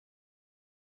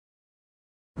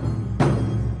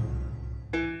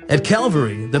At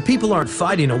Calvary, the people aren't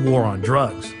fighting a war on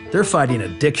drugs. They're fighting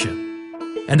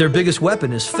addiction. And their biggest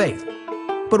weapon is faith.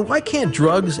 But why can't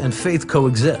drugs and faith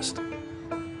coexist?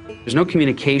 There's no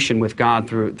communication with God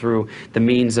through the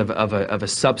means of a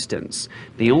substance.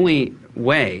 The only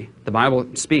way the Bible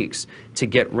speaks to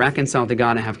get reconciled to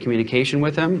God and have communication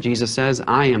with Him, Jesus says,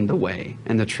 I am the way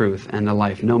and the truth and the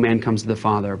life. No man comes to the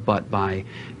Father but by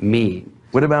me.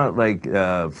 What about, like,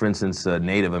 for instance,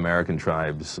 Native American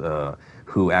tribes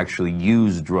who actually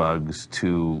use drugs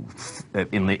to,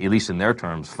 at least in their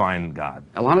terms, find God?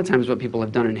 A lot of times what people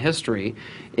have done in history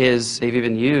is they've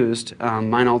even used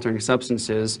mind-altering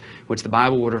substances, which the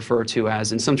Bible would refer to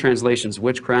as, in some translations,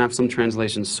 witchcraft, some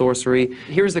translations, sorcery.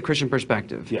 Here's the Christian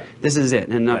perspective. Yeah. This is it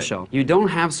in a nutshell. Right. You don't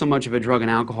have so much of a drug and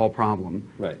alcohol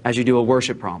problem as you do a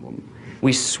worship problem.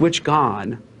 We switch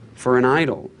God for an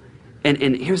idol. And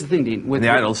here's the thing, Dean. With the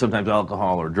idol, sometimes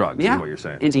alcohol or drugs, is what you're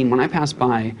saying. And Dean, when I pass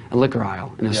by a liquor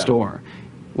aisle in a store,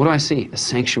 what do I see? A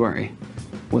sanctuary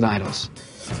with idols.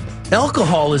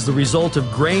 Alcohol is the result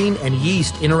of grain and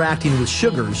yeast interacting with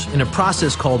sugars in a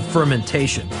process called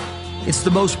fermentation. It's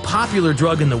the most popular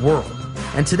drug in the world.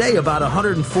 And today, about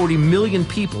 140 million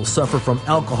people suffer from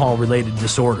alcohol-related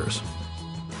disorders.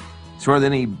 So are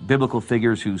there any biblical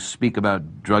figures who speak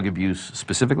about drug abuse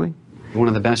specifically? One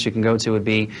of the best you can go to would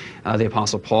be the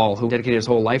Apostle Paul, who dedicated his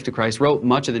whole life to Christ, wrote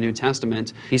much of the New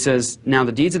Testament. He says, now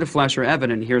the deeds of the flesh are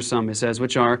evident, here's some, it says,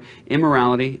 which are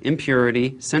immorality,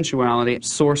 impurity, sensuality,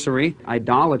 sorcery,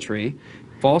 idolatry.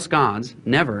 False gods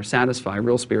never satisfy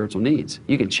real spiritual needs.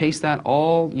 You can chase that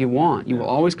all you want. You will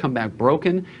always come back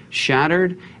broken,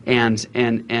 shattered, and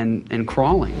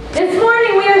crawling. This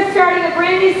morning we are starting a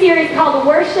brand new series called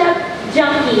Worship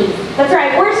Junkies. That's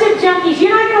right, Worship Junkies.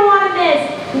 You're not going to want to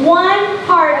miss one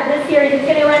part of this series. It's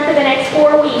going to run for the next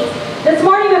 4 weeks. This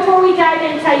morning, before we dive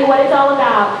in and tell you what it's all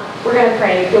about, we're going to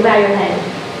pray. You'll bow your head.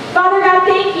 Father God,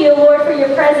 thank you, Lord, for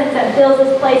your presence that fills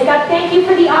this place. God, thank you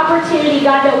for the opportunity,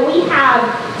 God, that we have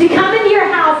to come into your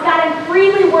house, God, and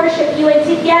freely worship you. And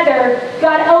together,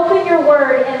 God, open your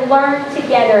word and learn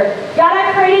together. God,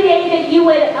 I pray today that you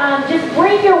would just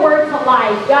bring your word to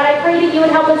life. God, I pray that you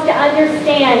would help us to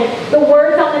understand the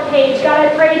words on the page. God,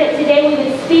 I pray that today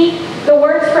we would speak the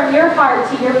words from your heart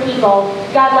to your people.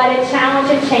 God, let it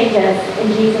challenge and change us.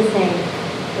 In Jesus' name.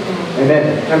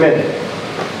 Amen. Amen.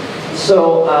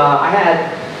 So I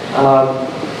had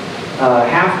a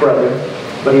half-brother,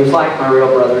 but he was like my real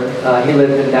brother. He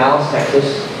lived in Dallas,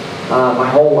 Texas, my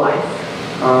whole life.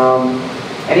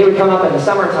 And he would come up in the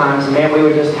summer times, and man, we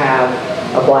would just have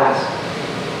a blast.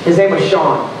 His name was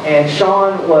Sean, and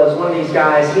Sean was one of these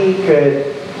guys, he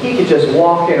could just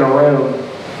walk in a room,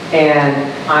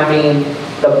 and I mean,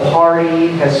 the party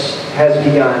has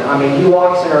begun. I mean, he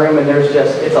walks in a room and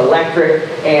it's electric,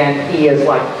 and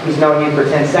he's known you for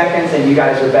 10 seconds, and you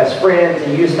guys are best friends,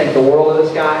 and you just think the world of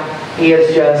this guy. He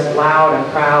is just loud and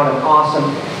proud and awesome.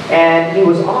 And he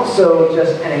was also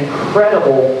just an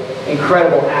incredible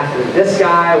athlete. This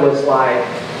guy was like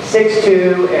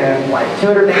 6'2" and like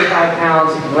 285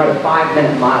 pounds. He could run a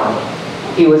 5-minute mile.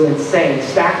 He was insane,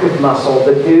 stacked with muscle.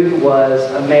 The dude was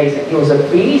amazing. He was a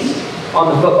beast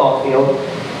on the football field.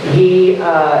 He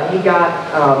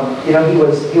got,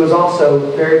 he was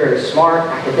also very, very smart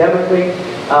academically.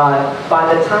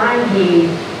 By the time he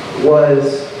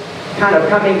was kind of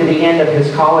coming to the end of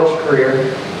his college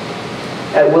career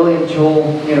at William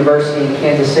Jewell University in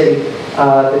Kansas City,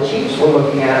 the Chiefs were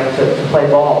looking at him to play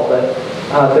ball, but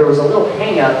there was a little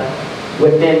hang-up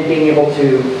with them being able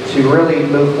to really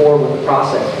move forward with the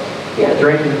process. He had a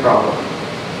drinking problem.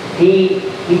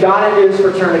 He got into his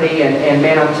fraternity, and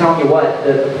man, I'm telling you what,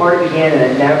 the party began and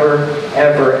it never,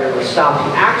 ever stopped.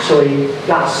 He actually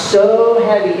got so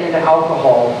heavy into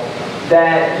alcohol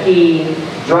that he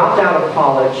dropped out of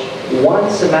college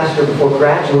 1 semester before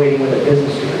graduating with a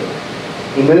business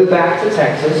degree. He moved back to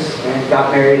Texas and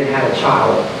got married and had a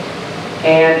child.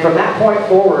 And from that point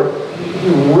forward, he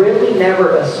really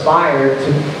never aspired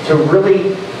to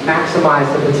really maximize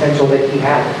the potential that he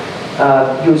had.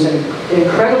 He was an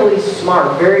incredibly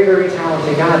smart, very, very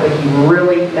talented guy, but he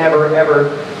really never, ever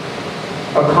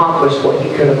accomplished what he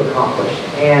could have accomplished.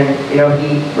 And, you know,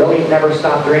 he really never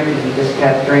stopped drinking. He just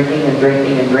kept drinking and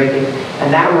drinking and drinking.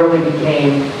 And that really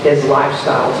became his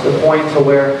lifestyle, to the point to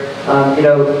where,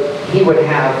 he would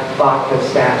have vodka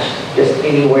stashed just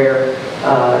anywhere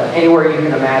you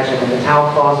can imagine, in the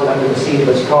towel closet, under the seat of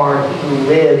his car. He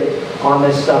lived on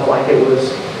this stuff like it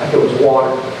was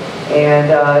water. And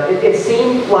it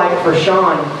seemed like for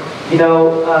Sean, he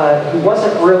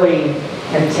wasn't really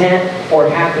content or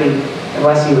happy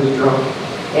unless he was drunk.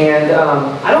 And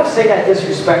I don't say that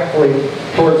disrespectfully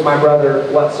towards my brother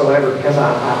whatsoever, because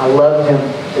I love him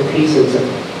to pieces. And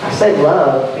I say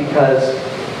love because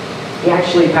he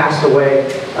actually passed away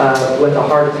with a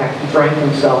heart attack. He drank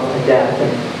himself to death.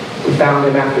 And we found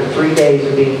him after 3 days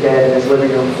of being dead in his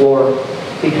living room floor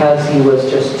because he was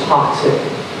just toxic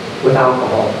with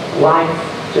alcohol.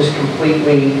 Life just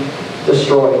completely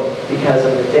destroyed because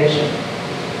of addiction.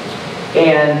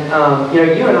 And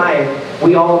you and I,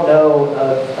 we all know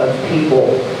of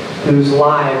people whose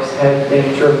lives have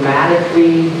been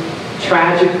dramatically,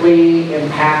 tragically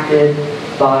impacted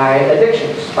by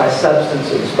addictions, by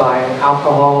substances, by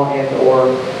alcohol and or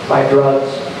by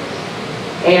drugs.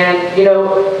 And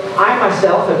I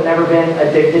myself have never been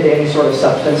addicted to any sort of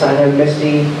substance. I know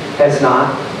Misty has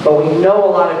not. But we know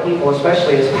a lot of people,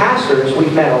 especially as pastors,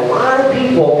 we've met a lot of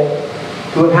people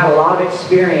who have had a lot of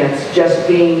experience just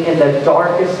being in the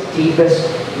darkest, deepest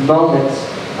moments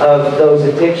of those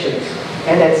addictions.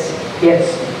 And it's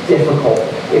difficult.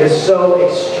 It is so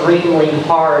extremely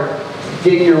hard to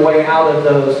dig your way out of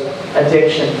those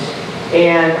addictions.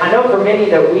 And I know for many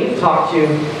that we've talked to,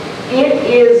 it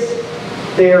is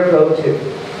their go-to.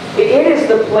 It is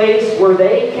the place where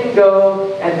they can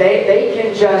go and they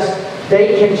can just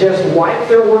wipe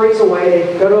their worries away. They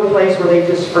can go to a place where they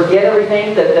just forget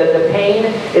everything. The pain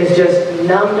is just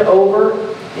numbed over,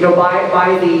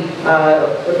 by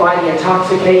the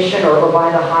intoxication or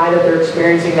by the high that they're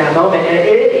experiencing that moment. And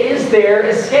it is their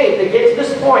escape. They get to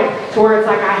this point to where it's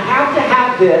like, I have to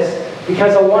have this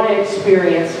because I want to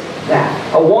experience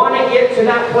that. I want to get to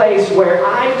that place where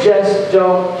I just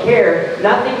don't care.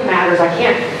 Nothing matters. I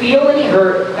can't feel any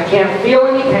hurt. I can't feel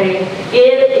any pain.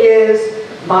 It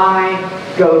is my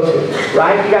go-to.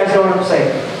 Right? You guys know what I'm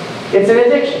saying. It's an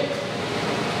addiction.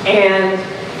 And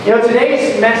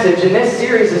today's message in this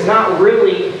series is not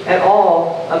really at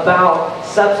all about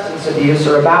substance abuse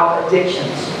or about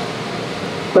addictions.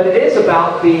 But it is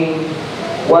about being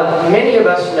what many of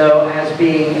us know as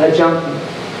being a junkie.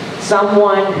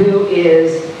 Someone who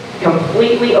is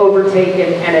completely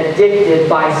overtaken and addicted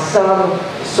by some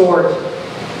sort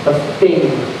of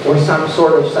thing or some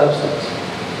sort of substance.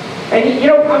 And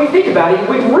think about it.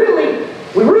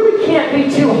 We really can't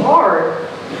be too hard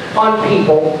on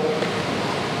people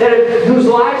whose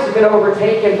lives have been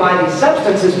overtaken by these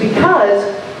substances, because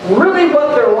really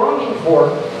what they're longing for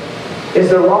is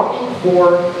they're longing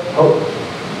for hope.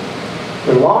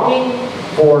 They're longing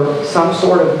for some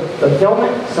sort of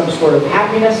fulfillment, some sort of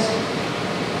happiness.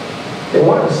 They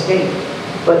want to escape.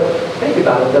 But think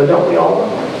about it though, don't we all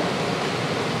want that?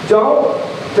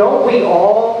 Don't we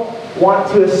all want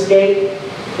to escape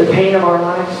the pain of our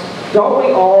lives? Don't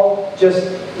we all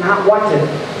just not want to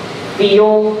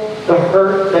feel the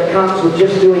hurt that comes with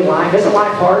just doing life? Isn't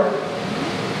life hard?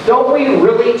 Don't we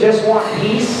really just want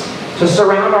peace to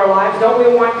surround our lives? Don't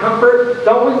we want comfort?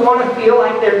 Don't we want to feel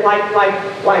like they're like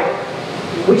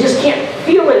we just can't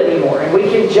feel it anymore and we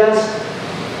can just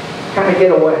kind of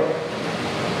get away?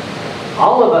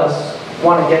 All of us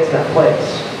want to get to that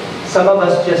place. Some of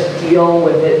us just deal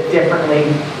with it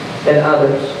differently than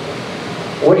others.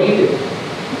 What do you do?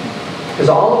 Because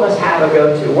all of us have a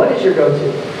go-to. What is your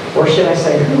go-to? Or should I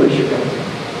say, who is your go-to?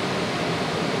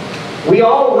 We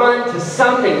all run to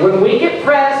something. When we get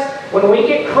pressed, when we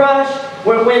get crushed,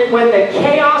 when the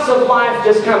chaos of life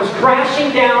just comes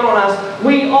crashing down on us,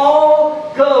 we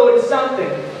all go to something.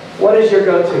 What is your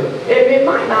go-to? It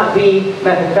might not be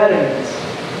methamphetamines,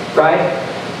 right?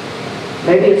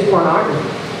 Maybe it's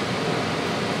pornography.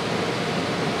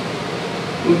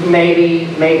 Maybe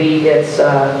it's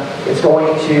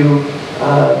going to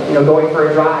going for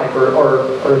a drive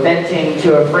or venting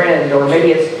to a friend, or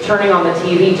maybe it's turning on the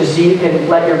TV just so you can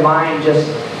let your mind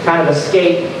just kind of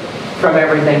escape from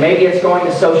everything. Maybe it's going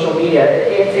to social media.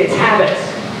 It's habits.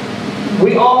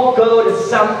 We all go to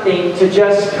something to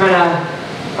just kind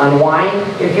of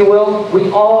unwind, if you will.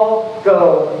 We all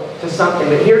go to something.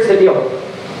 But here's the deal.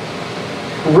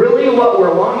 Really what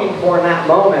we're longing for in that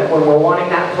moment, when we're wanting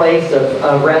that place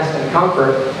of rest and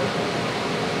comfort,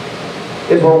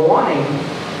 is we're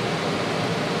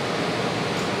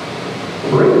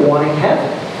really wanting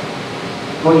heaven.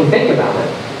 When you think about it,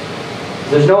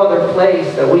 there's no other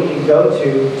place that we can go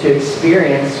to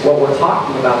experience what we're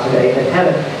talking about today than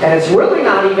heaven. And it's really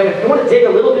not even, if you want to dig a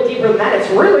little bit deeper than that, it's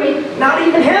really not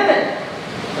even heaven.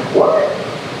 What?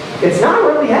 It's not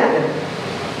really heaven.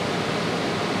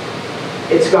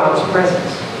 It's God's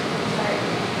presence.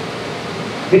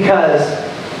 Because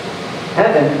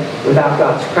heaven without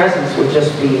God's presence would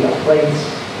just be a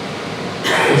place.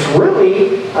 It's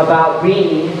really about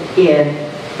being in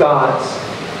God's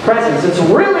presence. It's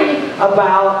really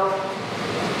about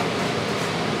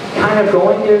kind of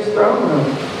going to his throne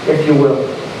room, if you will,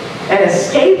 and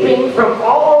escaping from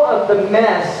all of the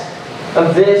mess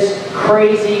of this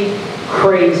crazy,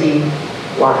 crazy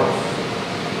life.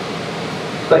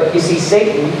 But you see,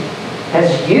 Satan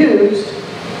has used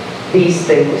these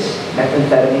things,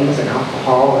 methamphetamines and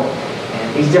alcohol and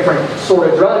these different sort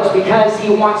of drugs, because he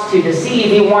wants to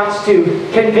deceive, he wants to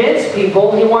convince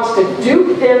people, he wants to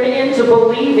dupe them into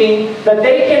believing that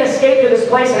they can escape to this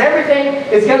place and everything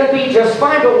is going to be just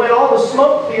fine. But when all the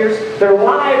smoke clears, their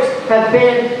lives have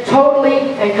been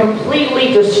totally and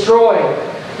completely destroyed.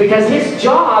 Because his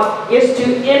job is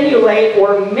to emulate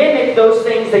or mimic those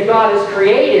things that God has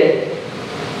created,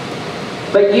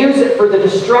 but use it for the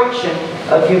destruction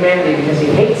of humanity, because he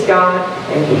hates God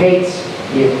and he hates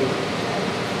you.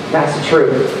 That's the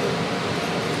truth.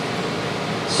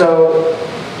 So,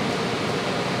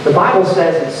 the Bible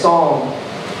says in Psalms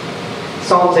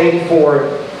 84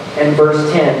 and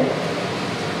verse 10,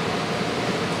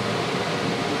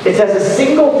 it says, "A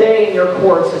single day in your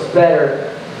courts is better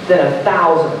than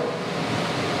 1,000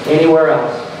 anywhere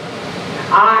else.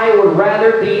 I would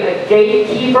rather be a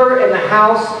gatekeeper in the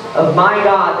house of my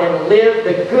God than live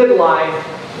the good life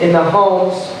in the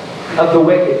homes of the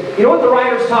wicked." You know what the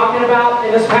writer's talking about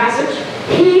in this passage?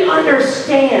 He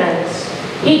understands,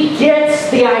 he gets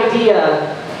the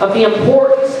idea of the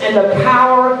importance and the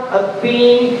power of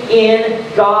being in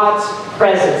God's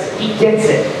presence. He gets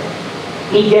it.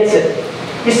 He gets it.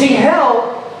 You see, hell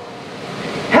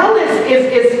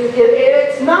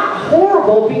it's not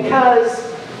horrible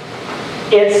because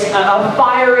it's a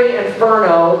fiery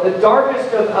inferno, the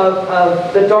darkest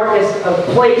of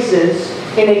places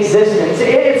in existence.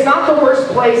 It's not the worst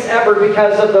place ever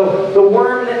because of the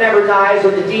worm that never dies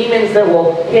or the demons that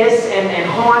will hiss and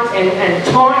haunt and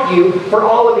taunt you for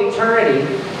all of eternity.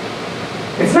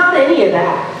 It's not any of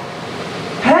that.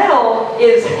 Hell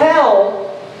is hell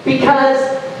because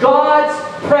God's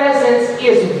presence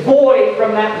is void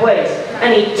from that place.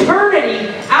 An eternity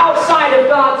outside of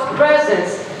God's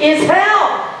presence is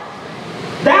hell.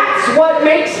 That's what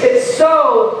makes it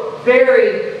so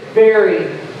very, very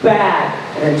bad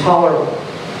and intolerable.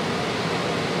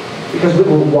 Because we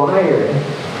were wired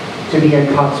to be in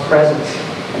God's presence.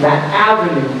 And that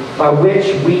avenue by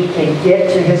which we can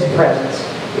get to His presence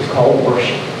is called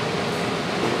worship.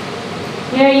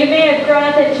 You know, you may have grown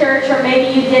up in church, or maybe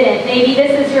you didn't. Maybe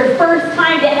this is your first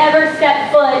time to ever step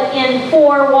foot in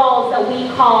four walls that we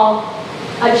call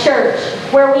a church,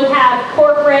 where we have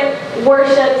corporate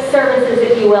worship services,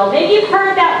 if you will. Maybe you've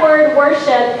heard that word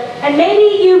worship, and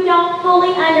maybe you don't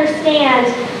fully understand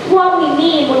what we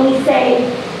mean when we say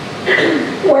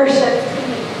worship.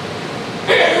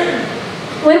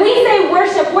 When we say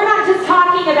worship, we're not just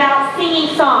talking about singing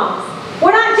songs.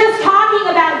 We're not just talking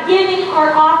about giving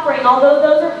our offering, although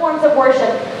those are forms of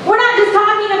worship. We're not just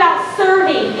talking about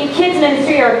serving in kids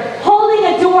ministry or holding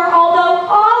a door, although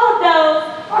all of those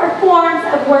are forms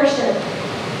of worship.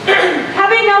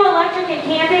 Having no electric and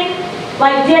camping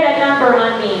did a number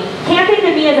on me. Camping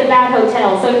to me is a bad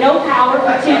hotel, so no power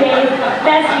for 2 days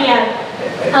messed me up.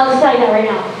 I'll just tell you that right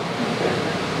now.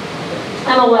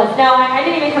 Emma was. No, I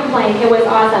didn't even complain. It was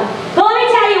awesome. But let me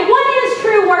tell you, what is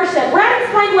true worship? Brad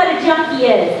explained what a junkie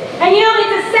is. And you know,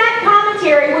 it's a sad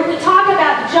commentary when we talk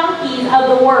about junkies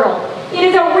of the world. It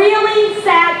is a really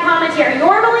sad commentary.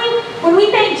 Normally, when we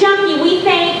think junkie, we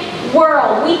think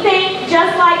world. We think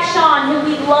just like Sean, who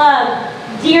we love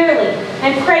dearly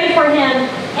and pray for him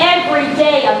every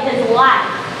day of his life,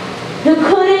 who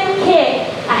couldn't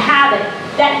kick a habit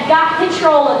that got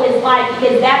control of his life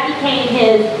because that became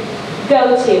his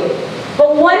go-to.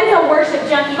 But what is a worship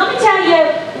junkie? Let me tell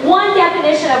you one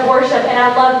definition of worship, and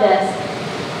I love this.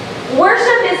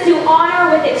 Worship is to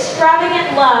honor with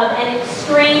extravagant love and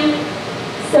extreme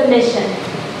submission.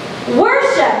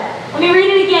 Worship, let me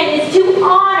read it again, is to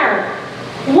honor.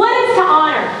 What is to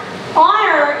honor?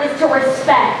 Honor is to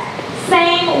respect.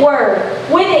 Same word.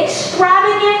 With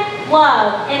extravagant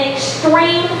love and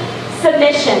extreme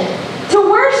submission. To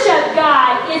worship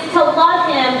God is to love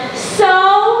Him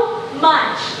so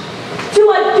much,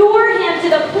 to adore Him to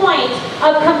the point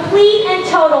of complete and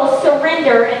total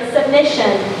surrender and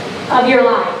submission of your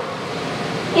life.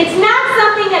 It's not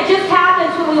something that just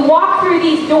happens when we walk through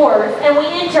these doors and we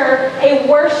enter a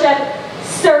worship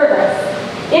service.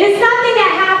 It is something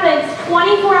that happens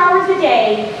 24 hours a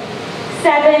day,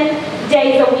 7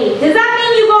 days a week. Does that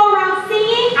mean you go around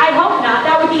singing? I hope not.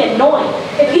 That would be annoying.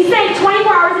 If you sang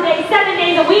 24 hours a day, 7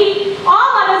 days a week,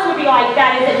 all of us would be like,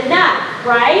 that is enough,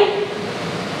 right?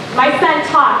 My son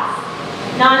talks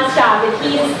non-stop. If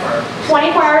he's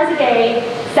 24 hours a day,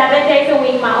 7 days a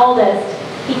week, my oldest,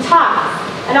 he talks.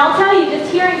 And I'll tell you,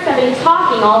 just hearing somebody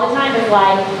talking all the time is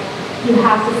like, you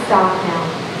have to stop now.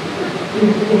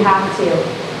 You have to.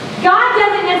 God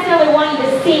doesn't necessarily want you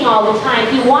to sing all the time.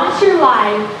 He wants your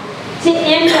life to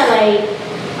emulate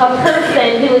a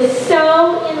person who is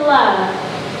so in love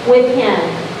with Him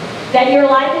that your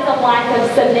life is a life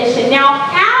of submission. Now,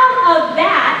 out of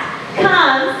that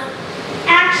comes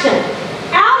action.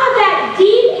 Out of that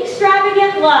deep,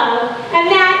 extravagant love and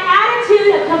that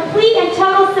attitude of complete and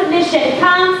total submission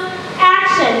comes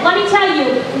action. Let me tell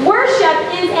you, worship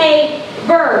is a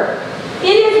verb.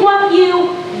 It is what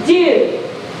you do.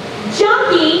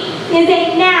 Junkie is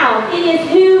a noun. It is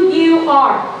who you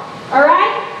are. All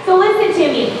right? So listen to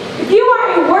me. If you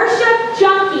are a worship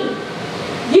junkie,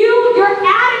 your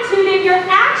attitude and your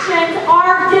actions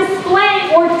are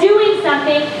displaying or doing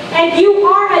something, and you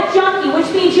are a junkie,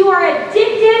 which means you are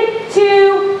addicted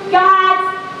to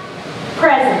God's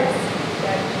presence.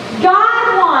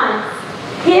 God wants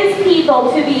His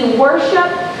people to be worship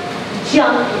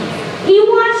junkies. He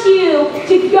wants you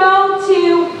to go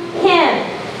to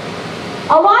Him.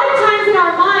 A lot of times in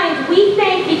our minds, we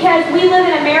think because we live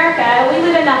in America, we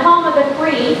live in the home of the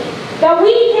free, that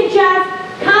we can just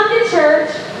come to church.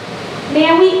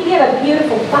 Man, we have a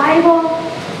beautiful Bible.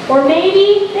 Or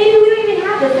maybe we don't even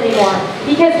have this anymore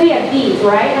because we have these,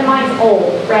 right? And mine's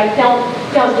old, right? Don't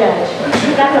judge.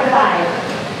 That's a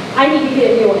 5. I need to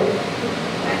get a new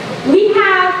one. We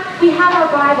have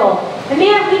our Bible. And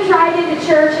man, we drive into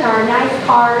church in our nice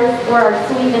cars or our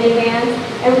sweet minivans,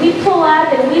 and we pull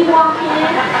up and we walk in,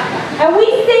 and we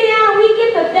sit down and we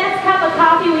get the best cup of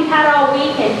coffee we've had all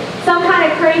week, and some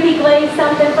kind of crazy glaze,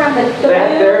 something from the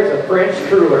That there's a French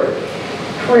cruller.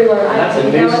 That's a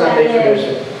new Sunday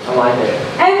tradition. I like it.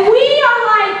 And we are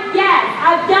like, yes,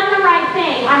 I've done the right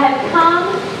thing. I have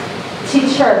come to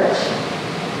church.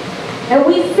 And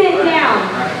we sit down,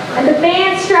 and the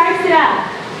band strikes it up.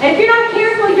 And if you're not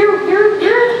careful, you're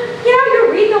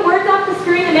reading the words off the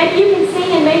screen, and maybe you can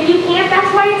sing and maybe you can't. That's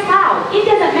why it's loud. It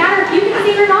doesn't matter if you can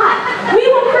sing or not. We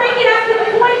will crank it up to the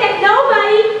point that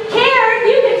nobody cares.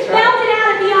 You can belt it out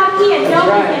and be on key, and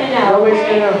nobody's going to know. Nobody's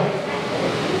going to know.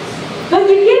 But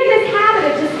you get in this habit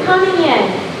of just coming in,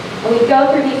 and we go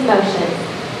through these motions.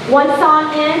 One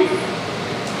song ends,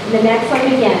 and the next one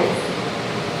begins.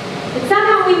 But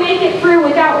somehow we make it through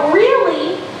without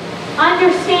really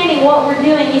understanding what we're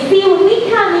doing. You see, when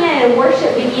we come in and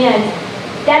worship begins,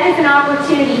 that is an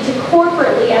opportunity to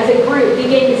corporately, as a group,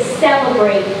 begin to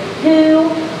celebrate who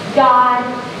God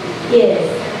is.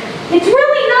 It's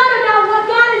really not about what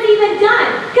God has even done,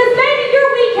 because maybe your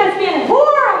week has been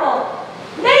horrible.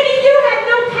 Maybe you had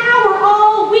no power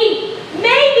all week.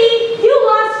 Maybe you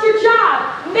lost your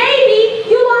job. Maybe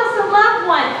you lost a loved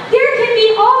one. There can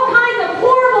be all kinds of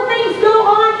horrible things go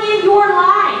on in your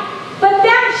life. But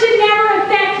that should never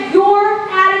affect your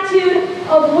attitude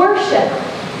of worship.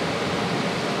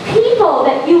 People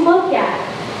that you look at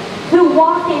who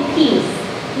walk in peace,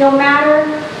 no matter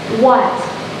what,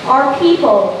 are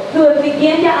people who have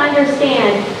begun to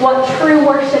understand what true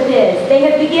worship is. They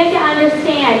have begun to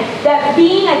understand that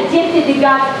being addicted to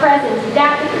God's presence,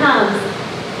 that becomes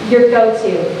your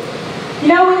go-to. You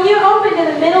know, when you open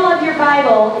to the middle of your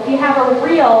Bible, if you have a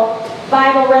real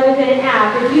Bible rather than an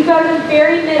app, if you go to the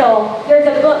very middle, there's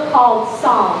a book called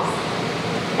Psalms.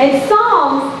 And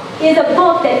Psalms is a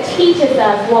book that teaches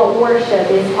us what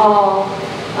worship is all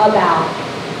about.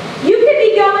 You could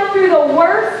be going through the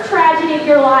worst tragedy of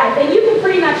your life, and you can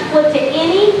pretty much flip to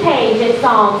any page in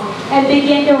Psalms and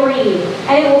begin to read,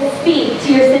 and it will speak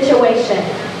to your situation.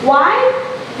 Why?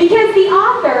 Because the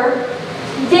author,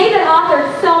 David,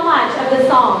 authored so much of the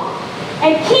Psalms.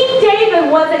 And King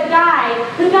David was a guy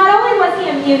who not only was he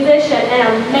a musician,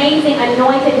 an amazing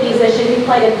anointed musician who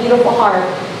played a beautiful harp,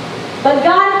 but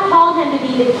God called him to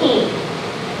be the king.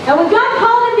 And when God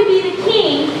called him to be the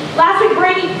king, last week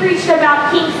Brady preached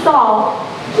about King Saul.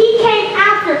 He came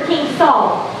after King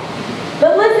Saul.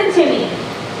 But listen to me.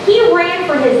 He ran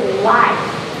for his life.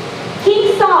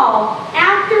 King Saul,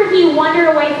 after he wandered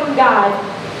away from God,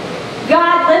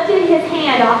 God lifted his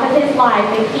hand off of his life,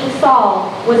 and King Saul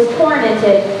was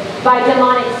tormented by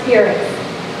demonic spirits.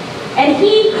 And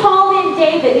he called in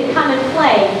David to come and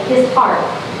play his harp.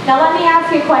 Now let me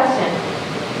ask you a question.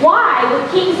 Why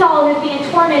would King Saul, who's being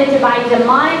tormented by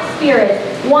demonic spirits,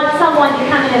 want someone to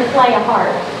come in and play a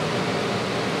harp?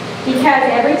 Because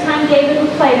every time David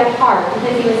would play the harp,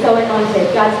 because he was so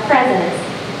anointed, God's presence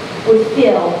would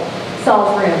fill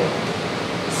Saul's room.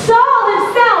 Saul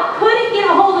himself couldn't get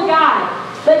a hold of God,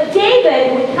 but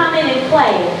David would come in and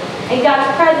play, and God's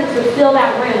presence would fill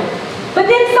that room. But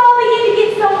then Saul began to get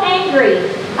so angry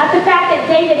at the fact that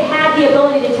David had the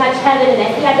ability to touch heaven and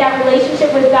that he had that relationship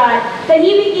with God, that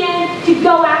he began to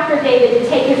go after David to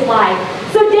take his life.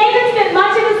 So David spent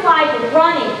much of his life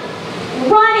running,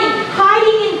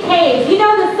 hiding in caves. You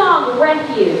know the song,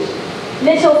 Refuge.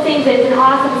 Mitchell sings it. It's an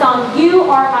awesome song. You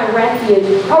are my refuge.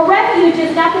 A refuge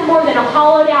is nothing more than a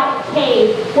hollowed out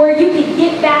cave where you can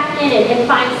get back in it and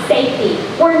find safety,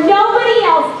 where nobody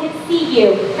else can see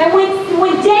you. And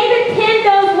when David penned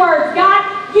those words, God,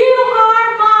 you are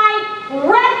my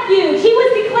refuge, he was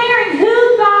declaring who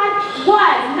God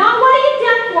was. Not what he had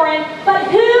done for him, but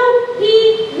who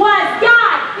he was.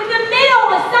 God, in the middle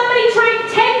of somebody trying to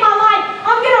take my life,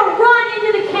 I'm going to run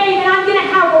into the cave and I'm going to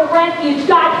have a refuge.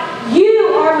 God,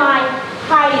 you are my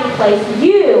hiding place.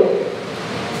 You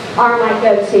are my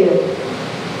go-to.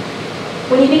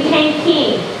 When he became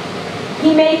king,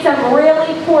 he made some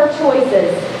really poor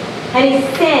choices. And he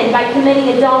sinned by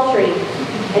committing adultery.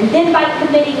 And then by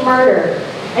committing murder.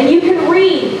 And you can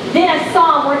read then a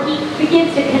psalm where he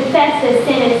begins to confess his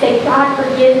sin and say, God,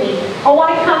 forgive me. I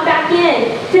want to come back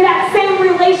in to that same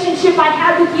relationship I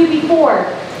had with you before.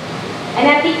 And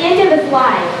at the end of his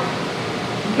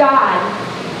life, God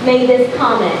made this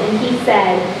comment, and he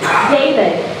said,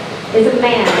 David is a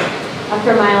man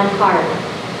after my own heart.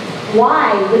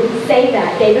 Why would he say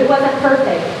that? David wasn't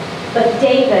perfect, but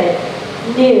David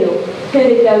knew who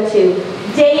to go to.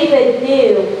 David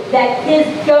knew that his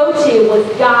go-to was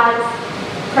God's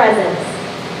presence.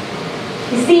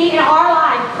 You see, in our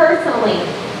life, personally,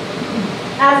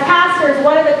 as pastors,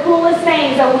 one of the coolest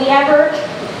things that we ever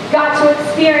got to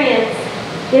experience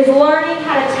is learning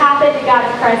how to tap into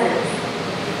God's presence.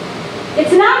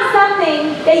 It's not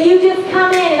something that you just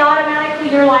come in and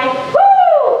automatically you're like,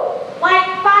 woo! Like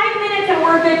 5 minutes and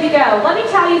we're good to go. Let me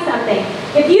tell you something.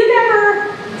 If you've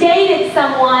ever dated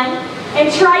someone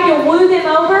and tried to woo them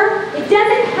over, it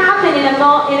doesn't happen in a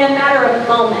matter of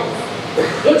moments.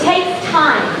 It takes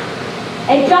time.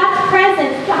 And God's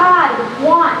presence, God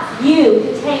wants you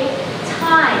to take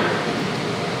time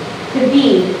to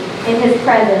be in his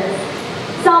presence.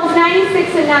 Psalms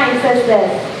 96 and 9 says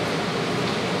this,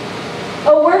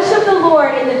 O worship the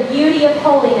Lord in the beauty of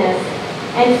holiness,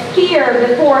 and fear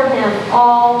before him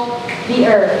all the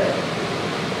earth.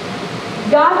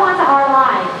 God wants our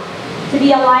life to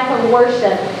be a life of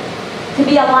worship, to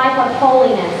be a life of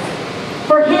holiness,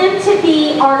 for him to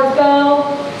be our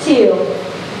go-to.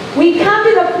 We've come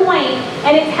to the point,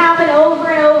 and it's happened over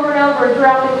and over and over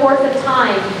throughout the course of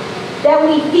time, that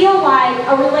we feel like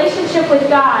a relationship with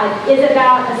God is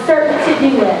about a certain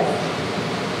to-do list.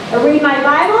 I read my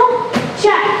Bible?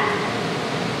 Check.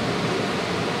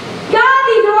 God,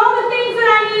 these are all the things that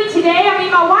I need today. I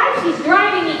mean, my wife, she's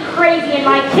driving me crazy, and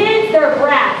my kids, they're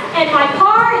brats, and my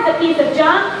car is a piece of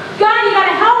junk. God, you got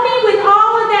to help me with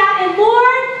all of that, and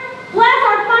Lord, bless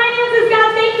our finances. God,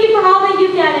 thank you for all that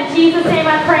you've done. In Jesus' name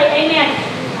I pray, amen.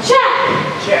 Check.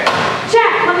 Check.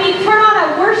 Check. Let me turn on a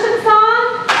worship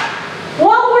song.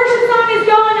 While the worship song is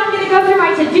going, I'm going to go through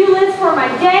my to-do list for my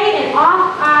day, and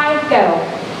off I go.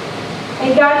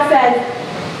 And God says,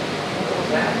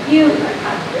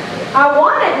 I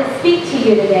wanted to speak to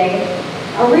you today.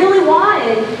 I really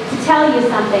wanted to tell you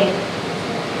something.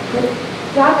 But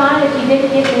doggone it if you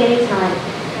didn't give me any time.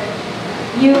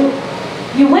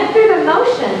 You went through the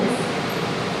motions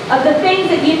of the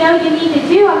things that you know you need to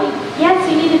do. I mean, yes,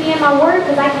 you need to be in my word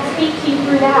because I can speak to you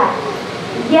through that.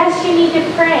 Yes, you need to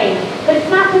pray. But it's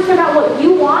not just about what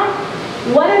you want.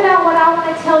 What about what I want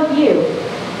to tell you?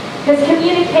 Because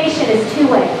communication is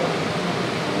two-way.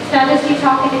 It's not just you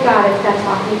talking to God, it's God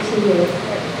talking to you.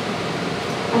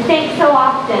 I think so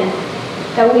often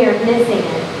that we are missing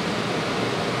it.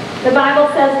 The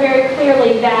Bible says very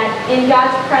clearly that in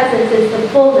God's presence is the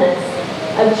fullness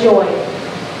of joy.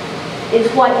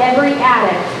 It's what every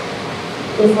addict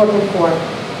is looking for.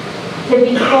 To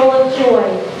be full of joy.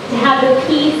 To have the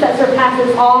peace that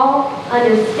surpasses all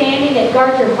understanding, that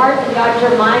guards your heart and guards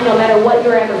your mind no matter what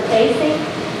you're ever facing.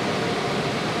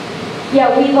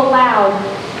 Yet we've allowed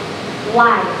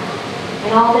life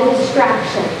and all the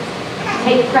distractions to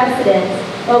take precedence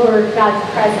over God's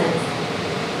presence.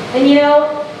 And you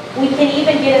know, we can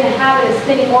even get in the habit of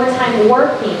spending more time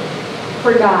working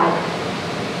for God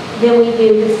than we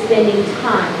do just spending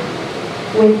time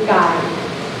with God.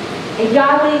 And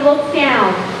God, when he looks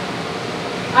down,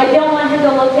 I don't want him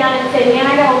to look down and say, man,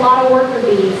 I got a lot of worker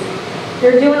bees.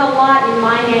 They're doing a lot in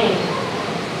my name.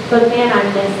 But man, I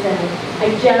miss them.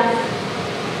 I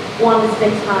just want to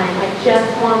spend time. I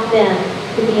just want them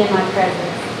to be in my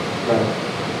presence.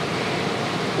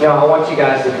 Right. You know, I want you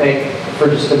guys to think for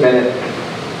just a minute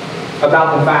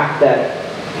about the fact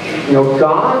that, you know,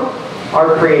 God,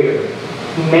 our Creator,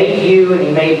 He made you and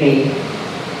He made me,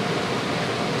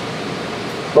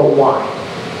 But why?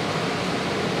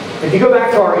 If you go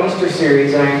back to our Easter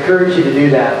series, and I encourage you to do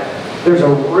that, there's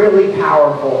a really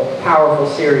powerful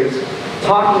series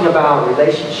talking about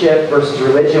relationship versus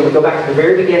religion. We go back to the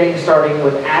very beginning, starting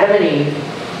with Adam and Eve.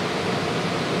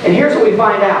 And here's what we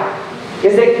find out,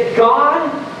 is that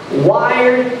God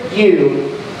wired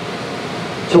you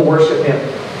to worship Him.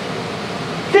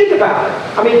 Think about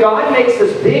it. I mean, God makes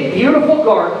this big, beautiful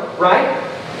garden, right?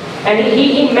 And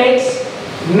He makes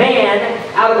man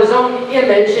out of His own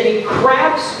image, and He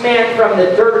crafts man from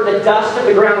the dirt, the dust of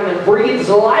the ground, and breathes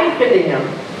life into him,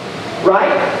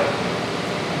 right?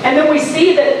 And then we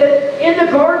see that in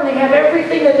the garden they have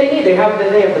everything that they need. They have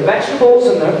the vegetables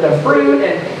and the fruit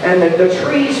and the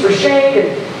trees for shade,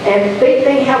 and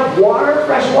they have water,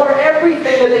 fresh water, everything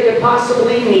that they could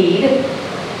possibly need,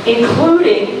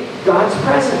 including God's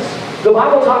presence. The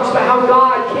Bible talks about how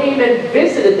God came and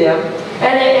visited them,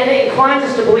 and it inclines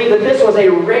us to believe that this was a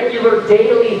regular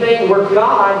daily thing where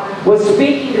God was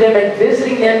speaking to them and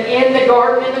visiting them in the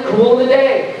garden in the cool of the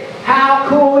day. How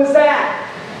cool is that?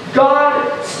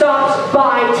 God stops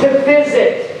by to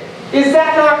visit. Is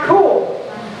that not cool?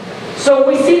 So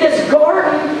we see this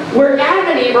garden where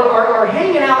Adam and Eve are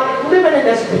hanging out, living in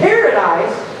this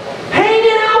paradise,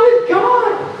 hanging out with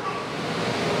God.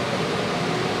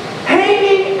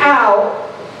 Hanging out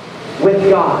with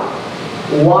God.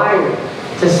 Wired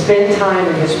to spend time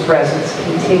in His presence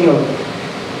continually.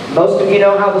 Most of you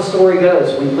know how the story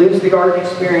goes. We lose the garden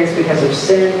experience because of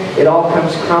sin. It all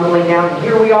comes crumbling down. And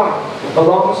here we are. But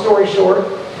long story short,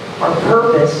 our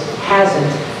purpose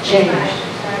hasn't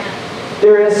changed.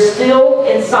 There is still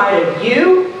inside of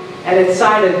you and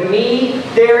inside of me,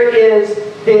 there is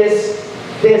this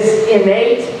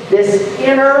innate, this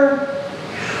inner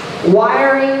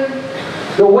wiring,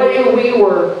 the way we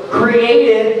were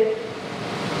created.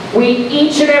 We,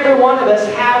 each and every one of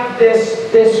us, have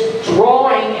this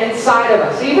drawing inside of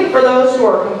us. Even for those who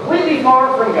are completely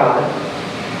far from God,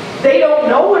 they don't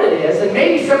know what it is. And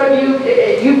maybe some of you,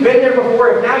 you've been there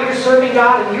before. If now you're serving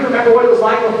God and you remember what it was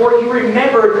like before, you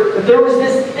remember that there was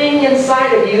this thing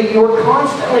inside of you. You were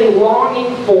constantly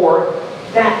longing for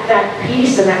that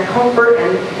peace and that comfort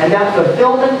and that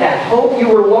fulfillment, that hope. You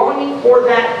were longing for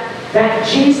that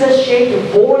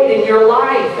Jesus-shaped void in your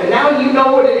life. And now you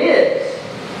know what it is.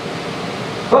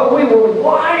 But we were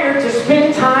wired to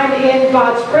spend time in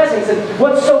God's presence. And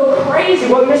what's so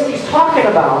crazy, what Misty's talking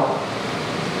about,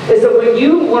 is that when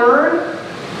you learn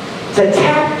to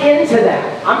tap into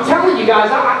that, I'm telling you guys,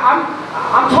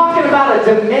 I'm talking about a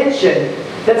dimension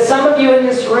that some of you in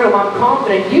this room, I'm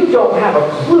confident you don't have a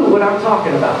clue what I'm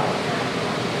talking about.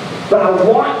 But I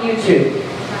want you to.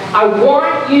 I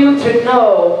want you to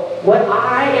know what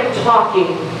I am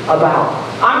talking about.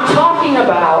 I'm talking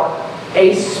about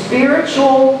a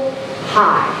spiritual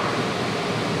high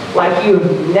like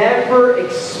you've never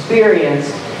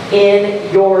experienced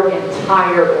in your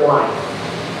entire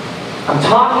life. I'm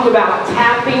talking about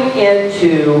tapping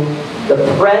into the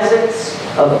presence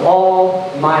of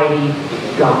Almighty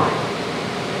God.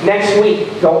 Next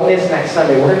week, don't miss next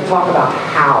Sunday, we're going to talk about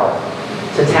how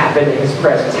to tap into His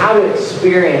presence, how to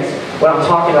experience what I'm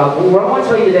talking about. But what I want to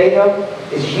tell you today, though,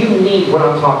 is you need what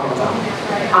I'm talking about.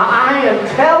 I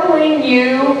am telling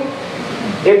you,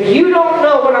 if you don't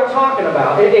know what I'm talking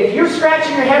about, if you're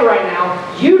scratching your head right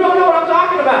now, you don't know what I'm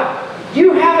talking about.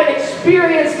 You haven't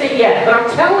experienced it yet. But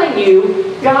I'm telling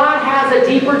you, God has a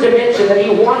deeper dimension that He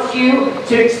wants you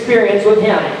to experience with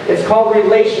Him. It's called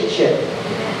relationship.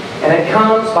 And it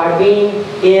comes by being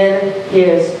in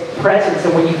His presence.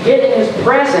 And when you get in His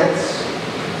presence,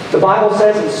 the Bible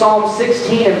says in Psalm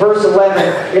 16 and verse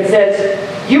 11, it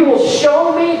says, "You will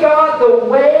show me, God, the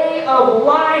way of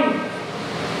life."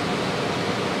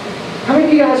 How many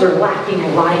of you guys are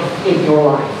lacking life in your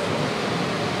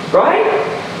life? Right?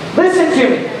 Listen to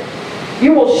me.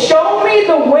 You will show me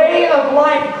the way of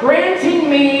life, granting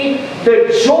me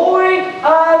the joy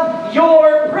of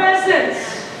your presence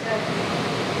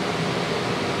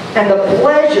and the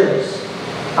pleasures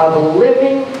of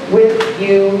living with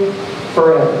you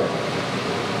forever.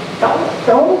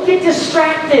 Don't get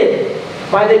distracted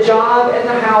by the job and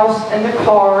the house and the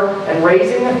car and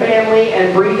raising the family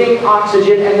and breathing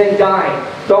oxygen and then dying.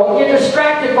 Don't get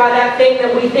distracted by that thing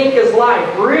that we think is life.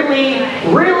 Really,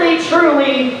 really,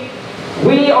 truly,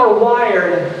 we are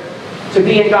wired to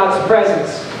be in God's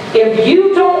presence. If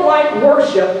you don't like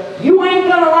worship, you ain't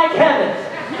going to like heaven.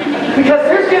 Because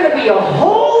there's going to be a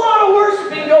whole lot of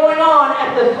worshiping going on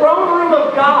at the throne room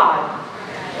of God.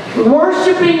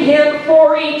 Worshiping Him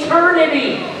for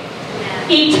eternity.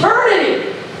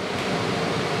 Eternity.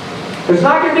 There's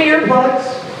not going to be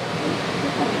earplugs.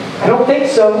 I don't think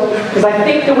so, because I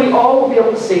think that we all will be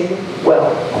able to sing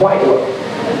well, quite well.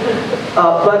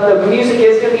 But the music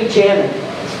is going to be jamming.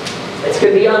 It's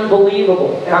going to be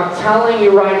unbelievable. And I'm telling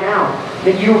you right now,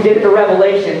 that you get into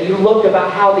Revelation, you look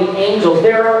about how the angels,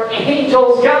 there are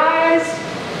angels, guys.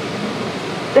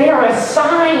 They are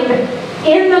assigned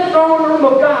in the throne room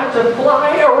of God to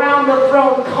fly around the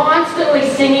throne, constantly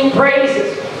singing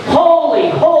praises. Holy,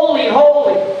 holy,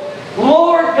 holy,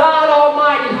 Lord God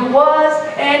Almighty, who was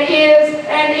and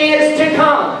is to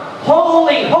come.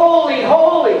 Holy, holy,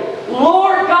 holy,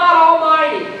 Lord God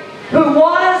Almighty, who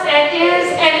was and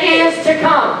is to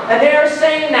come. And they are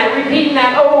saying that, repeating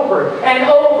that over and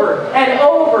over and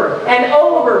over and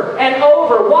over and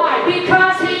over. Why?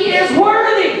 Because He is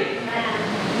worthy.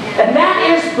 And that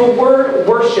is the word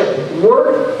worship.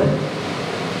 Worship.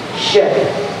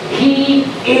 He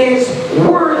is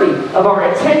worthy of our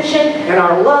attention and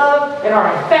our love and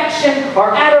our affection,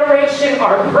 our adoration,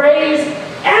 our praise,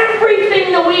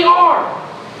 everything that we are.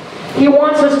 He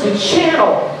wants us to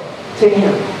channel to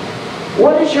Him.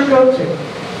 What is your go-to?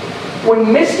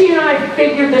 When Misty and I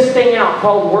figured this thing out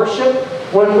called worship,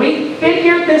 when we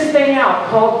figured this thing out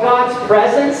called God's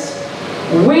presence,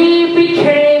 we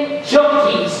became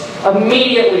junkies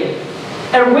immediately.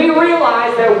 And we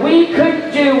realized that we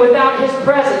couldn't do without His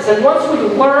presence. And once we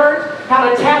learned how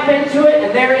to tap into it,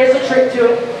 and there is a trick to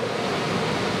it,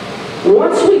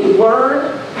 once we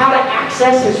learn how to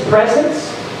access His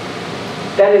presence,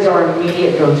 that is our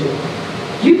immediate go-to.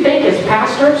 You think as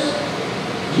pastors,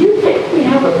 you think we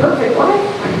have a perfect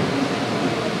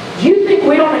life? Do you think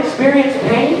we don't experience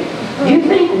pain? Do you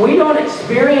think we don't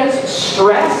experience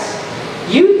stress?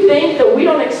 You think that we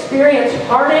don't experience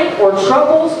heartache or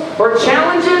troubles or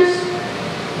challenges?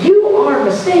 You are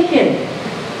mistaken.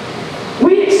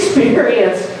 We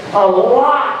experience a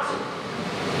lot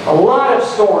of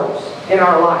storms in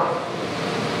our life.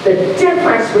 The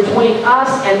difference between us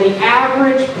and the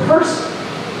average person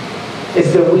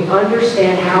is that we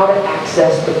understand how to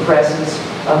access the presence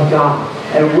of God.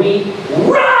 And we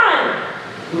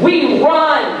run! We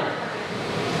run!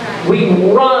 We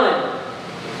run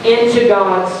into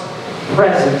God's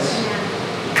presence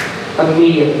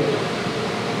immediately.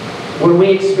 When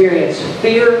we experience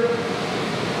fear,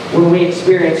 when we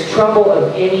experience trouble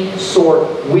of any sort,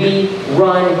 we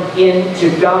run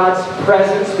into God's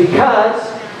presence, because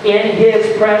in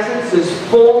His presence is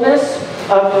fullness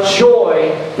of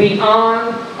joy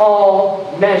beyond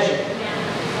all measure.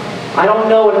 I don't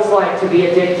know what it's like to be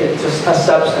addicted to a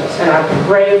substance, and I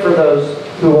pray for those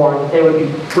who are, that they would be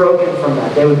broken from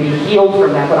that. They would be healed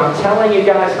from that. But I'm telling you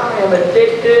guys, I am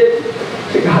addicted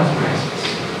to God's presence.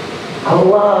 I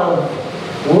love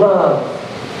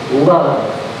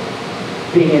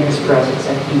being in His presence,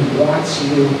 and He wants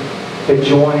you to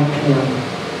join Him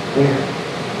there.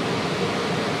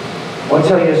 I want to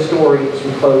tell you a story as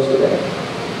we close today.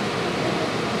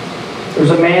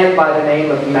 There's a man by the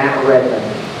name of Matt Redman.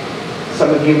 Some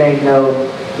of you may know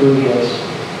who he is.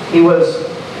 He was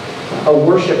a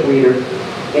worship leader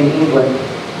in England.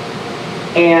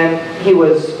 And he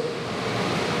was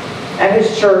at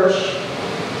his church,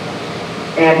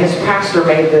 and his pastor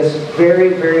made this very,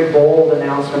 very bold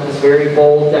announcement, this very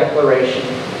bold declaration.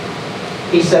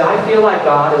 He said, I feel like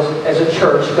God, as a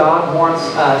church, God wants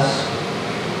us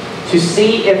to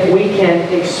see if we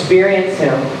can experience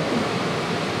Him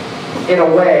in a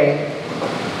way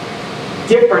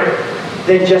different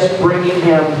than just bringing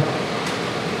Him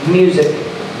music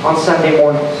on Sunday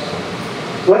mornings.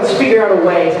 Let's figure out a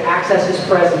way to access His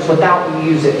presence without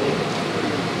music.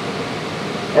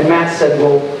 And Matt said,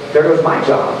 well, there goes my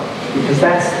job. Because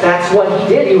that's what he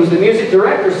did. He was the music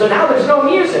director, so now there's no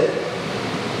music.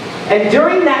 And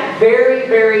during that very,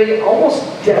 very, almost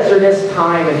desertous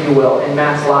time, if you will, in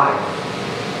Matt's life,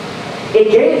 it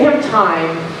gave him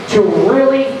time to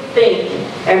really think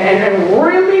and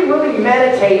really, really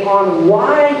meditate on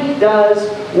why he does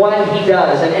what he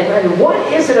does. And what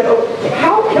is it about,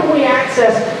 how can we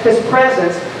access His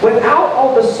presence without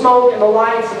all the smoke and the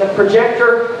lights and the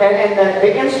projector and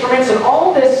the instruments and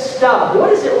all this stuff?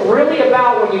 What is it really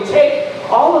about when you take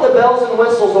all of the bells and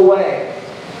whistles away?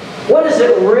 What is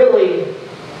it really,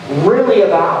 really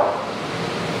about?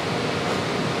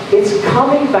 It's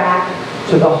coming back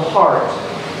to the heart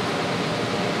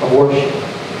of worship.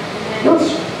 You know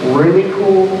what's really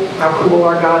cool? How cool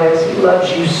our God is? He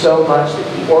loves you so much that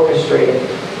He orchestrated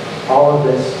all of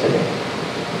this today.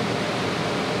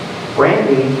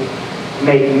 Brandy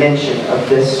made mention of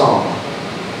this song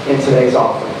in today's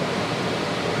offering.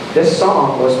 This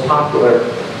song was popular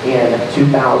in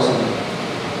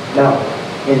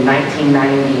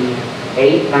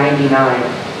 1998, 99.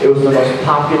 It was the most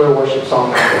popular worship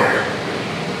song ever.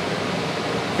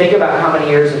 Think about how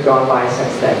many years have gone by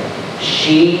since then.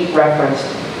 She referenced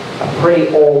a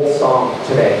pretty old song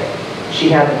today. She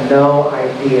had no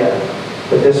idea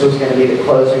that this was going to be the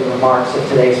closing remarks of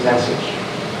today's message.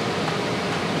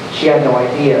 She had no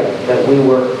idea that we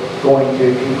were going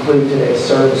to conclude today's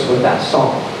service with that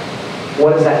song.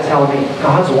 What does that tell me?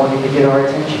 God's wanting to get our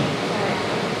attention.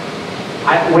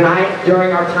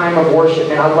 During our time of worship,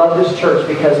 man, I love this church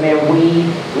because, man, we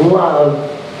love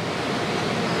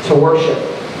to worship.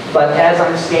 But as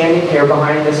I'm standing here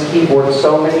behind this keyboard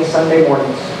so many Sunday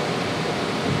mornings,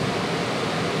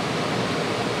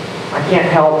 I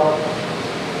can't help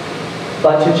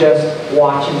but to just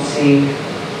watch and see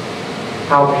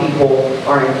how people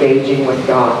are engaging with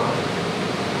God.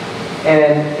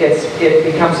 And it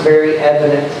becomes very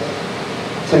evident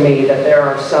to me that there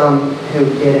are some who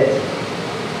get it.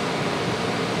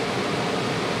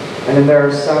 And then there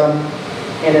are some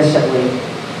innocently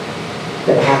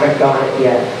that haven't got it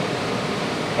yet.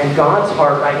 And God's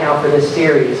heart right now for this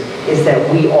series is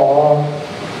that we all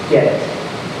get it.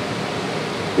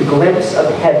 The glimpse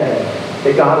of heaven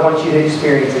that God wants you to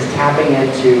experience is tapping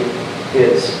into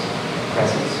His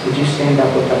presence. Would you stand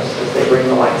up with us as they bring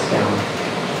the lights down?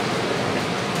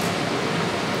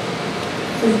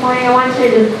 This morning I want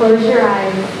you to just close your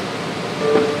eyes.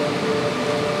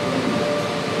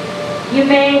 You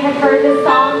may have heard this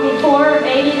song before,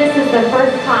 maybe this is the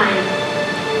first time.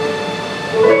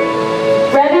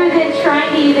 Rather than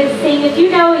trying to even sing, if you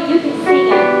know it, you can sing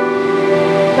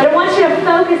it. But I want you to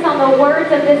focus on the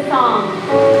words of this song.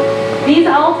 These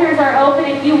altars are open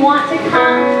if you want to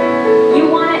come. You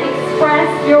want to express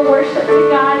your worship to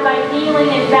God by kneeling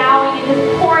and bowing and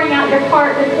just pouring out your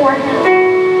heart before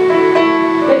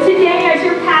Him. But today, as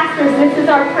your pastors, this is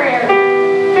our prayer.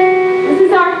 This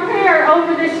is our prayer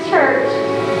over this church.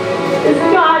 Is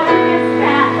God, bring us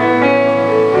back.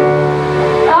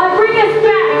 God, bring us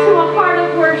back to a heart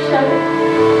of worship.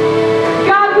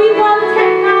 God, we love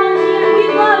technology and we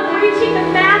love reaching the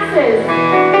masses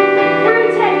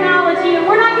through technology, and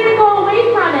we're not going to go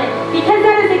away from it because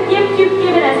that is a gift you've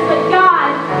given us. But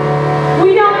God,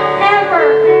 we don't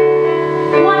ever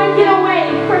want to get away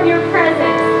from your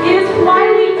presence. It is why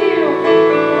we do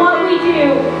what we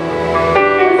do.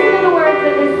 Listen to the words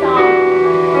of this song.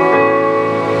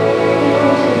 Thank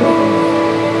you, Jesus.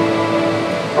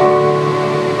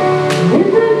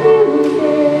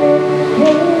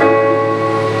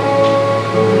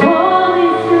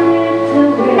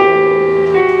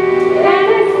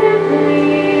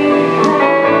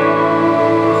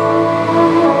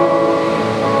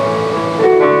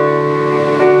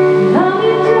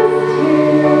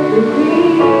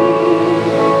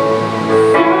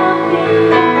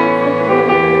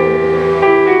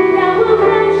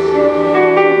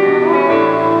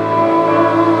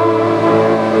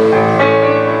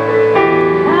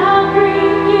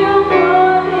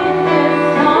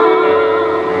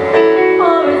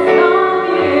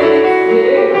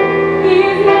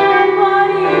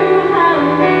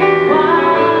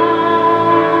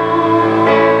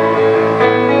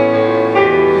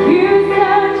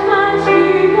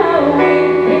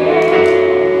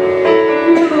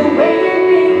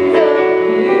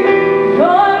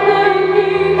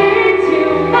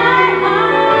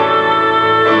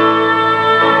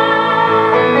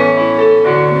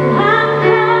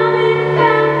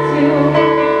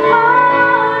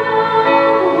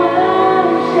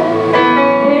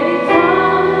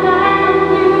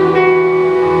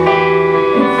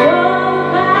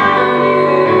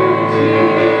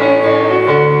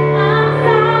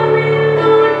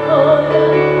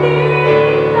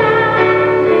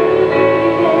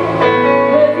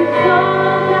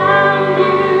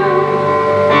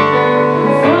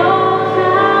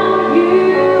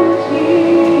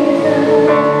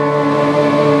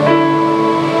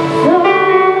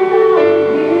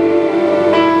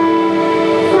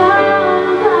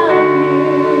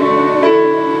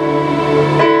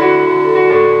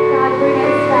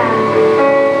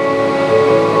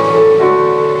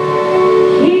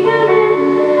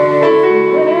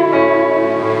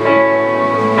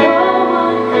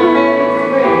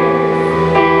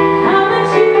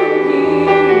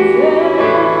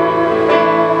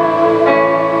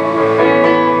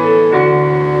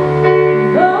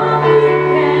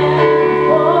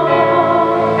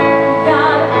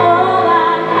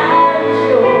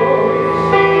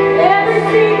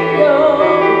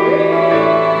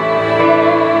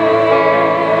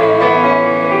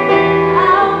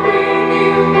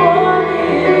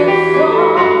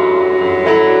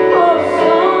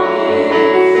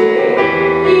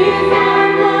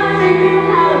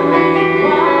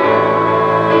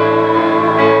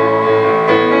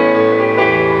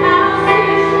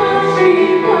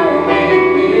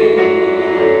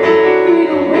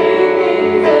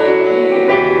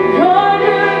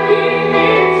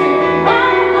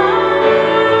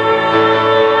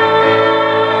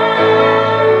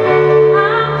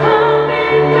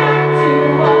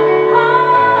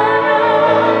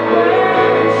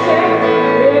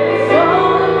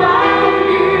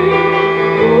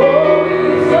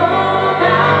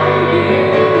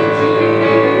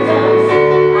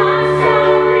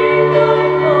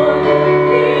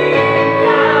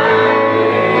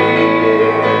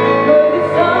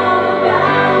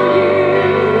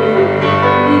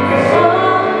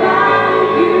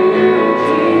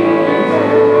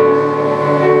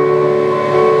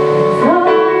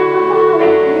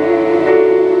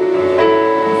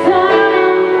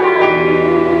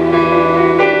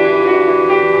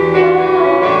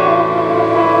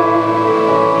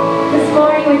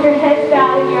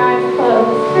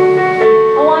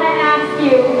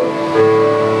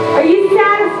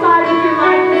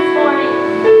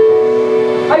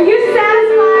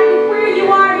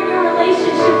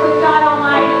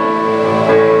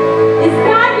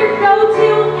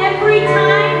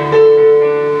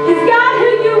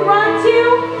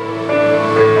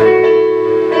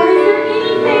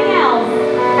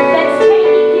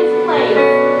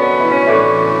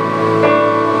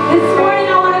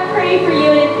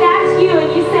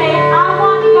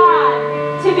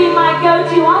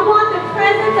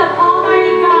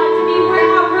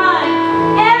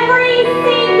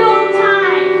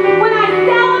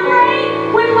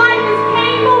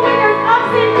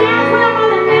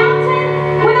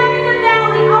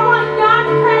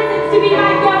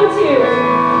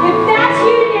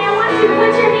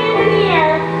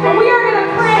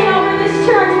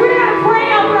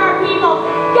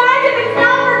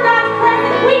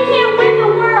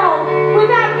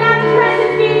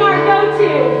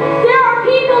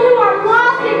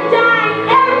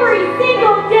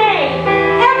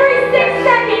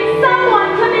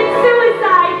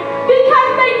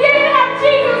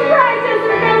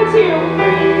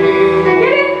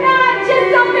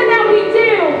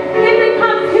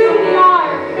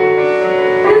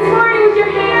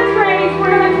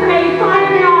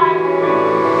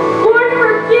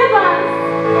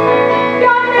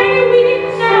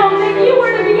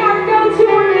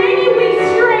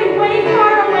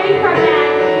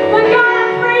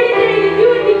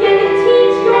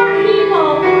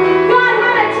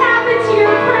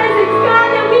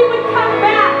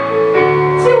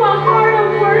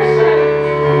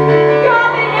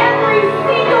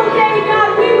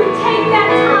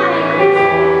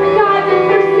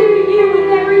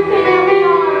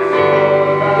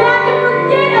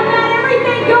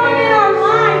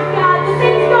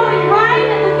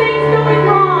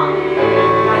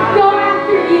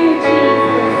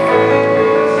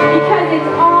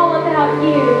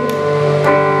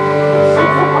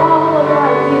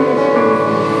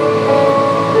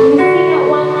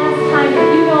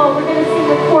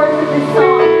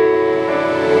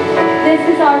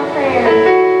 this is our prayer.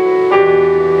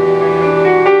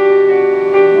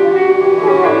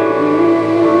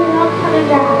 I'm coming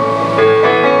back.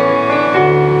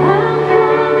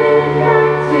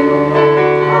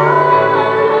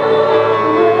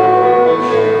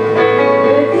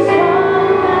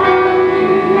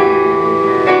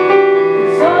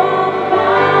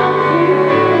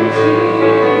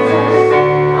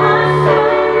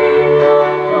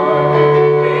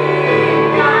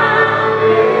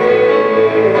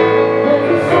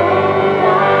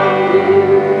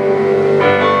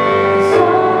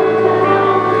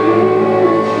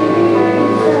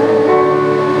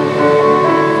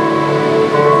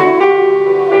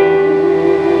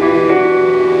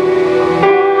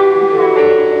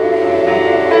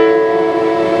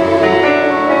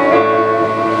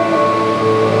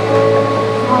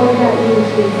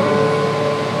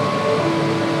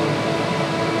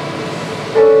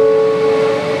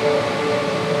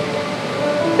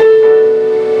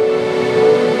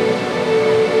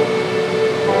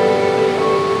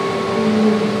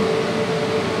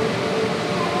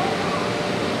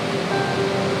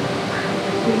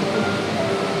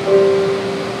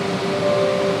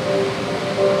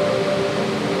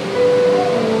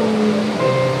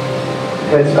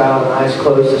 Heads bowed and eyes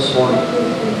closed this morning.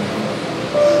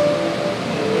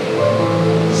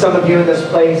 Some of you in this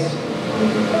place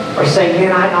are saying,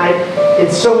 man,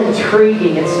 it's so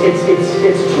intriguing.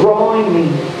 It's drawing me.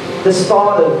 This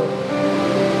thought of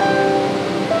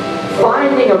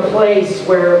finding a place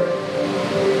where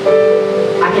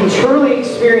I can truly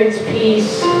experience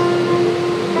peace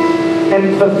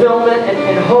and fulfillment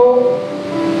and hope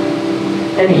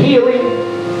and healing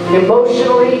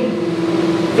emotionally,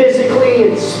 physically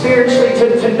and spiritually,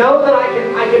 to know that I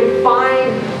can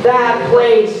find that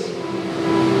place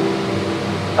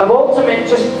of ultimate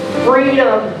just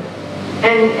freedom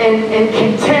and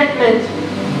contentment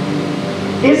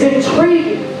is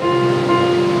intriguing.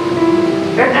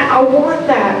 And I want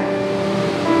that.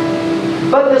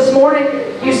 But this morning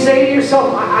you say to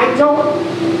yourself, I don't,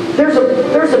 there's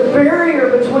a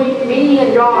barrier between me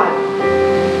and God.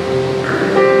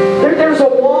 There's a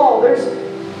wall, there's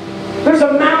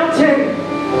a mountain.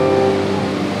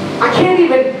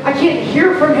 I can't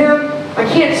hear from Him. I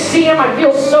can't see Him. I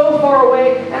feel so far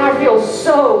away, and I feel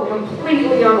so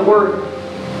completely unworthy.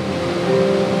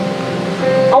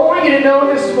 I want you to know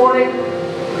this morning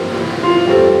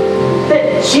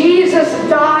that Jesus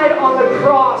died on the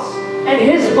cross, and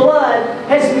His blood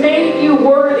has made you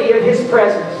worthy of His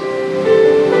presence.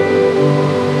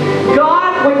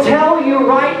 God would tell you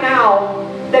right now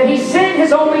that He sent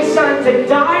His only Son to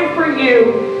die for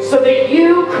you so that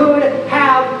you could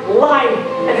have life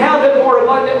and have it more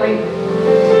abundantly.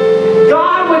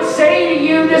 God would say to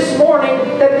you this morning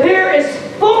that there is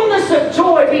fullness of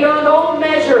joy beyond all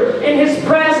measure in His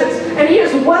presence, and He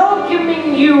is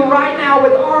welcoming you right now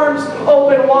with arms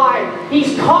open wide.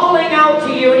 He's calling out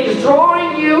to you, and He's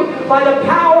drawing you by the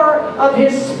power of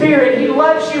His Spirit. He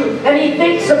loves you, and He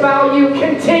thinks about you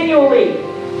continually.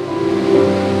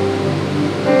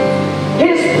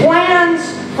 His plans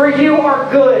for you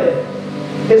are good,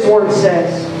 His Word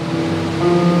says.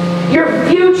 Your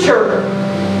future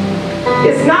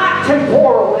is not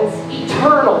temporal, it's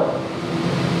eternal.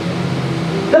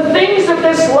 The things of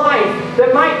this life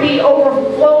that might be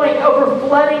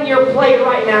overflooding your plate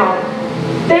right now,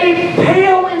 they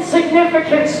pale in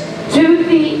significance to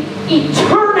the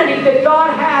eternity that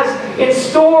God has in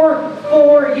store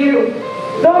for you.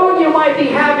 Though you might be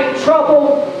having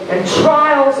trouble and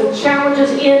trials and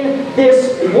challenges in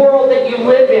this world that you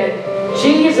live in,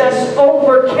 Jesus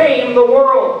overcame the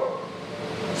world.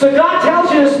 So God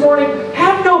tells you this morning,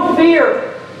 have no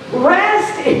fear.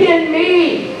 Rest in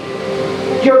me.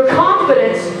 Your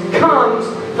confidence comes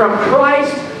from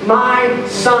Christ, my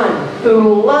Son,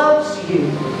 who loves you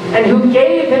and who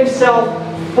gave Himself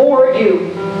for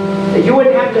you, that you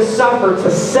wouldn't have to suffer to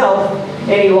self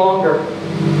any longer.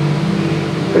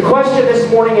 The question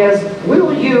this morning is,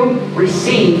 will you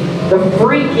receive the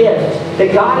free gift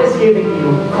that God has given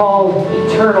you called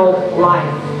eternal life?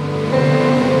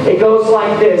 It goes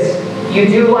like this. You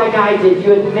do like I did.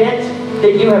 You admit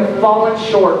that you have fallen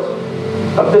short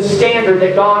of the standard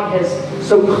that God has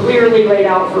so clearly laid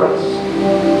out for us.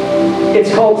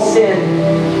 It's called sin.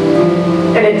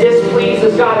 And it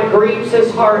displeases God. It grieves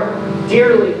His heart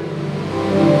dearly.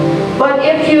 But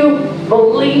if you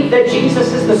believe that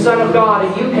Jesus is the Son of God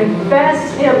and you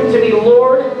confess Him to be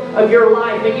Lord of your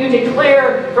life, and you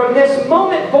declare from this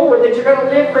moment forward that you're going to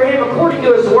live for Him according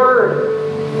to His Word,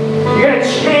 you're going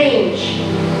to change.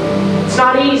 It's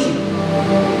not easy.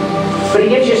 But He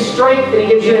gives you strength and He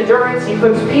gives you endurance. He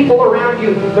puts people around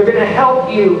you. They're going to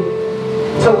help you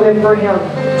to live for Him,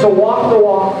 to walk the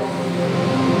walk.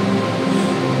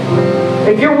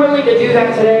 If you're willing to do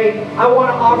that today, I want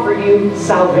to offer you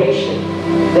salvation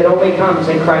that only comes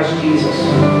in Christ Jesus.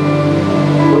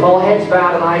 With all heads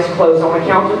bowed and eyes closed, I want to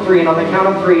count to 3, and on the count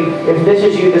of 3, if this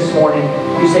is you this morning,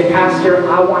 you say, Pastor,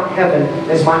 I want heaven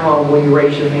as my home. Will you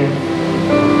raise your hand?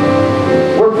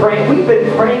 We're praying. We've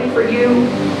been praying for you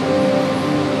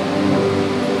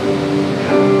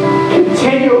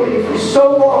continually for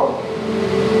so long.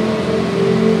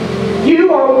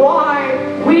 You are why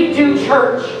we do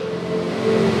church.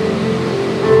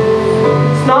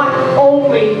 It's not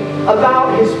only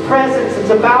about His presence,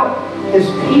 it's about His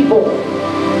people.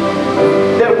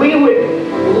 That we would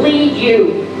lead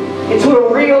you into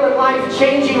a real and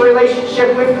life-changing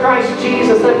relationship with Christ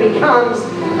Jesus that becomes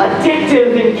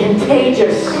addictive and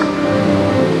contagious.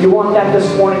 You want that this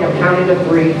morning? I'm counting to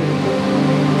 3.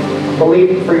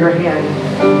 Believing for your hand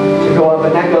to go up.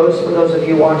 And that goes for those of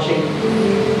you watching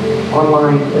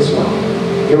online as well.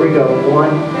 Here we go.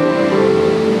 1,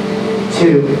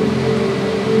 2.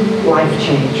 Life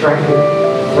change right here.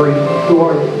 3. Who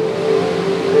are you?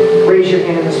 Raise your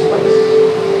hand in this place.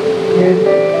 Yeah.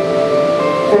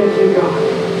 Thank you, God.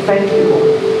 Thank you,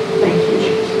 Lord. Thank you,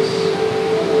 Jesus.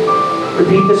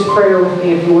 Repeat this prayer with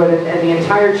me if you would, and the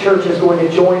entire church is going to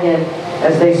join in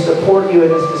as they support you in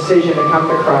this decision to come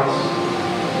to Christ.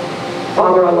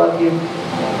 Father, I love you.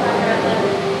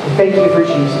 And thank you for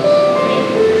Jesus.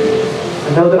 I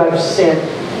know that I've sinned.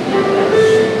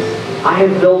 I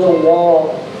have built a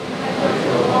wall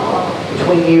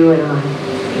between you and I.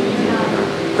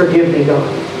 Forgive me, God.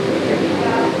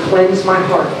 Cleanse my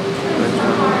heart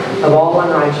of all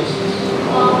unrighteousness.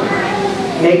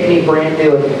 Make me brand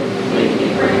new again.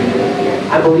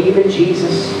 I believe in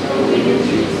Jesus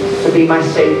to be my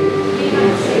Savior.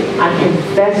 I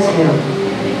confess Him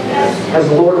as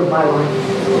Lord of my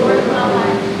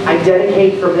life. I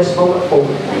dedicate from this moment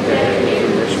forward.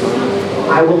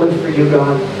 I will live for you,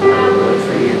 God.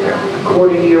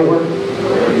 According to your word.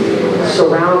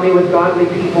 Surround me with godly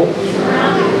people.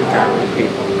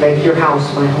 Make your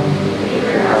house my home.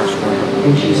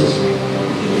 In Jesus' name.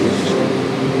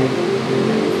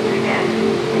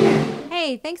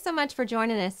 Hey, thanks so much for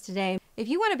joining us today. If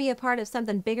you want to be a part of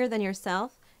something bigger than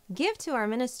yourself, give to our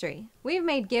ministry. We've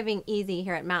made giving easy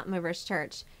here at Mountain Movers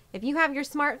Church. If you have your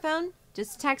smartphone,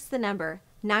 just text the number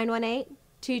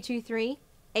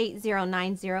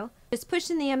 918-223-8090. Just push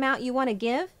in the amount you want to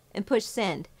give and push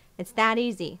send. It's that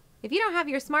easy. If you don't have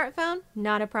your smartphone,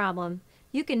 not a problem.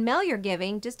 You can mail your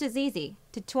giving just as easy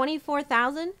to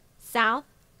 24,000 South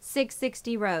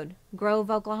 660 Road,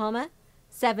 Grove, Oklahoma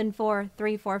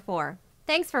 74344.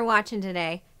 Thanks for watching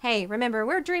today. Hey, remember,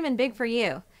 we're dreaming big for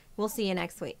you. We'll see you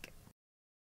next week.